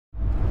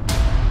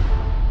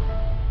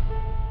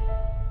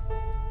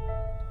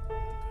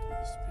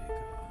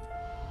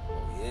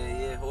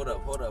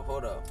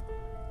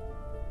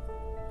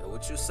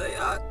What you say,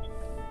 I?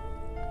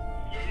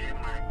 Yeah,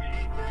 my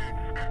G, man.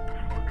 Just got the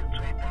fucking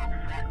drop off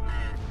fat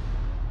man.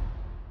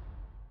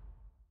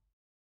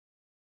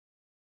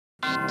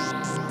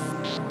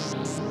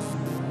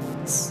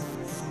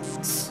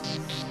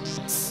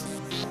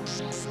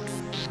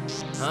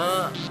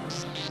 Huh?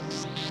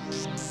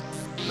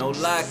 No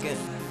locking.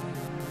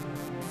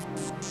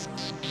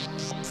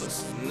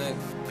 Pussy nigga.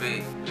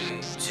 B,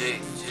 G,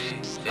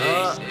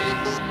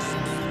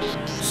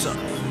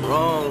 something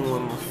wrong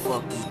with my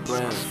fucking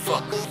brain.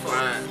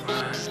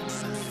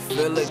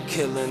 Feel it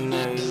killing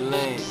every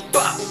lane.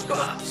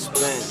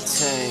 Spent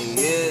 10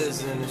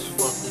 years in this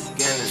fucking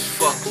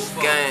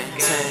game.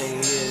 10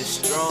 years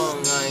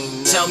strong, I ain't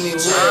never. Tell me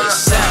where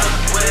it's at,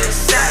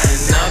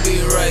 and I'll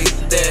be right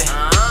there.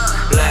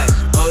 Black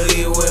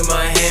hoodie with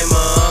my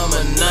hammer, I'm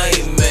a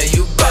nightmare.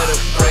 You better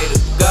pray to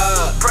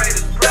God.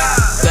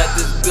 Got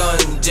this gun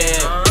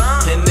jam,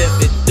 and if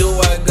it do,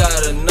 I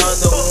got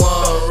another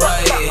one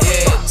right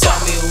here. Tell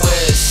me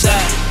where it's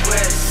at,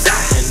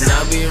 and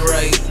I'll be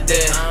right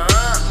there.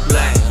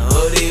 Black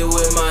hoodie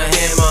with my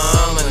hammer,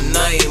 I'm a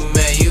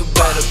nightmare. You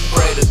better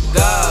pray to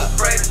God.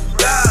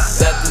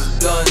 Got this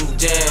gun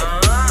jam,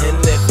 and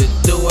if it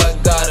do, I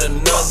got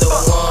another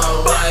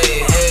one right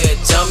here.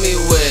 Tell me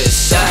where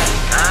it's at,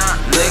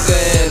 nigga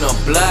in a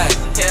black.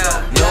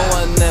 No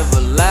one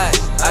never lack.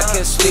 I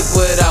can't sleep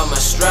without my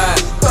strap.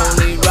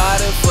 Only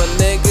riding for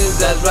niggas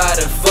that's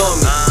riding for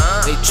me.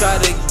 They try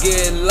to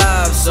get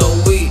live, so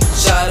we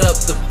shot up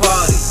the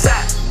party.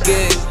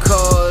 Get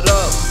caught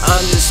up,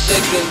 I'm just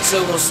sticking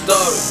to my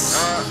story.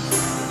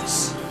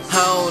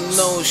 I don't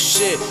know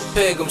shit,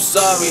 pig, I'm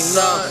sorry,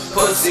 nah.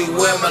 Pussy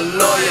with my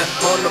lawyer,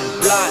 on the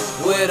block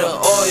with the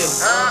oil.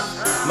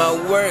 My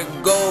work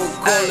gold,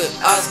 call it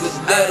Oscar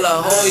de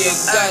la Hoya.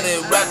 Got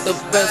it wrapped up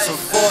in some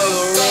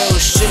foil. Real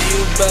shit,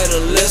 you better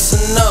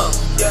listen up.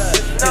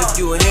 If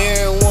you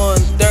hear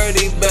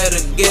 130,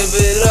 better give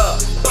it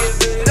up.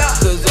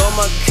 Cause all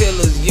my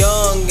killers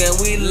young and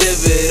we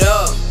live it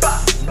up.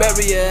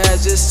 Bury your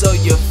ass just so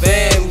your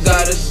fam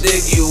gotta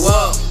dig you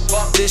up.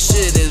 This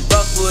shit is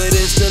rough, but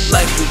it's the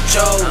life we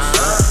chose.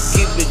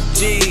 Keep it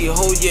G,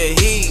 hold your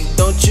heat,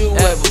 don't you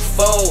ever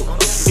fold.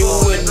 You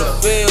in the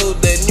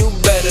field, then you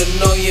better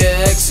know your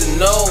X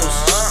and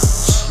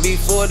O's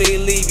before they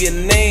leave your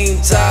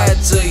name tied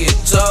to your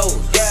toes.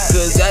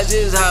 Cause that's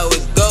just how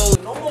it goes.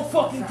 No more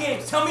fucking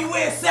games, tell me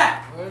where it's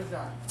at.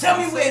 Tell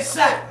me where it's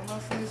at.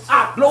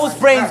 Ah, blow his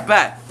brains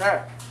back.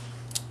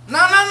 No.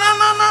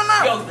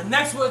 Yo, the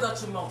next word out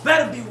your mouth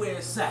better be where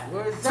it's at.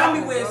 Tell me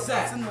where it's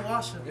at. It's in the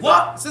washer.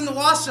 What? It's in the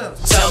washer.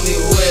 Tell me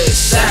where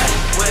it's at,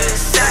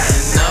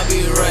 and I'll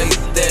be right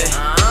there.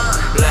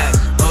 Black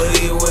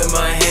hoodie with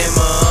my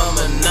hammer, I'm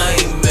a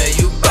nightmare.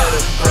 You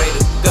better pray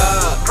to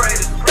God.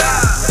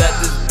 Got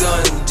this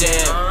gun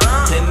jam,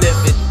 and if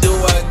it do,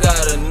 I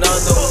got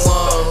another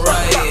one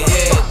right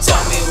here.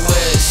 Tell me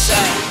where it's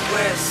at,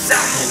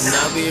 and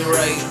I'll be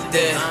right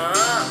there.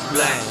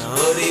 Black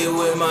hoodie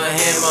with my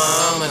hammer,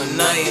 I'm a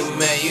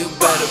nightmare. You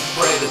better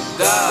pray to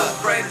God.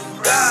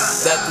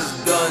 Got this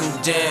gun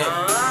jam,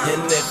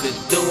 and if it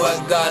do, I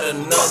got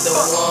another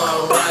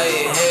one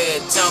right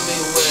here. Tell me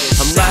where it's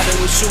I'm riding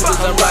with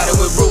shooters, I'm riding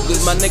with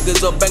Rugers. My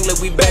niggas are bang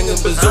like we banging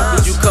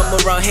bazookas. You come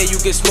around here,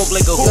 you get smoked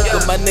like a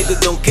hookah. My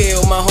niggas don't care,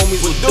 all my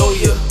homies will do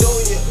ya.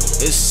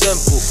 It's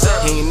simple,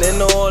 ain't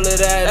in all of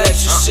that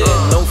extra shit.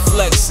 No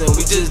flexing,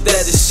 we just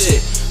dead as shit.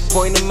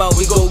 Point them out,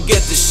 we go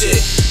get the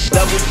shit.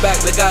 Double back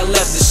like I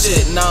left the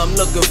shit. Now I'm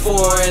looking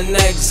for an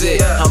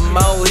exit. I'm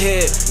out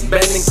here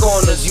bending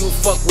corners. You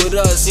fuck with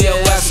us, yeah,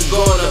 wax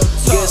gonna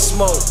get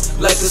smoked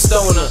like a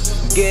stoner.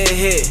 Get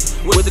hit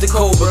with the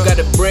cobra. Got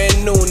it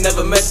brand new,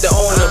 never met the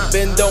owner.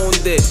 Been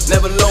doing it,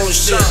 never loaned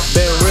shit.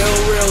 Been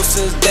real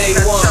since day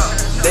one.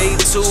 Day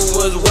 2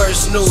 was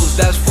worse news,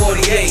 that's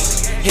 48.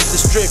 Hit the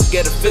strip,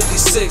 get a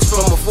 56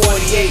 from a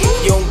 48.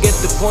 If you don't get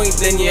the point,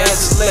 then your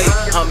ass is late.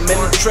 I'm in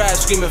the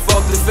trash screaming fuck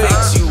the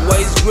fakes. You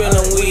waist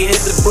grilling, we hit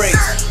the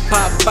brakes.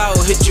 Pop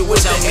out, hit you with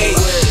the 8.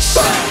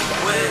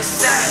 Where it's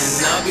at,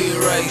 and I'll be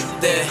right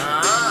there.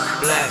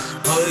 Black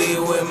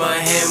hoodie with my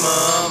hammer,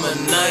 I'm a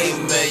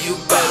nightmare. You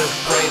better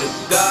pray to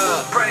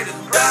God.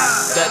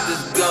 Got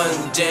this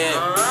gun jam,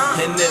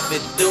 and if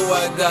it do,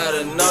 I got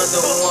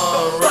another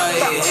one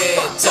right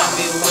here. Tell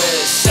me where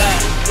it's at.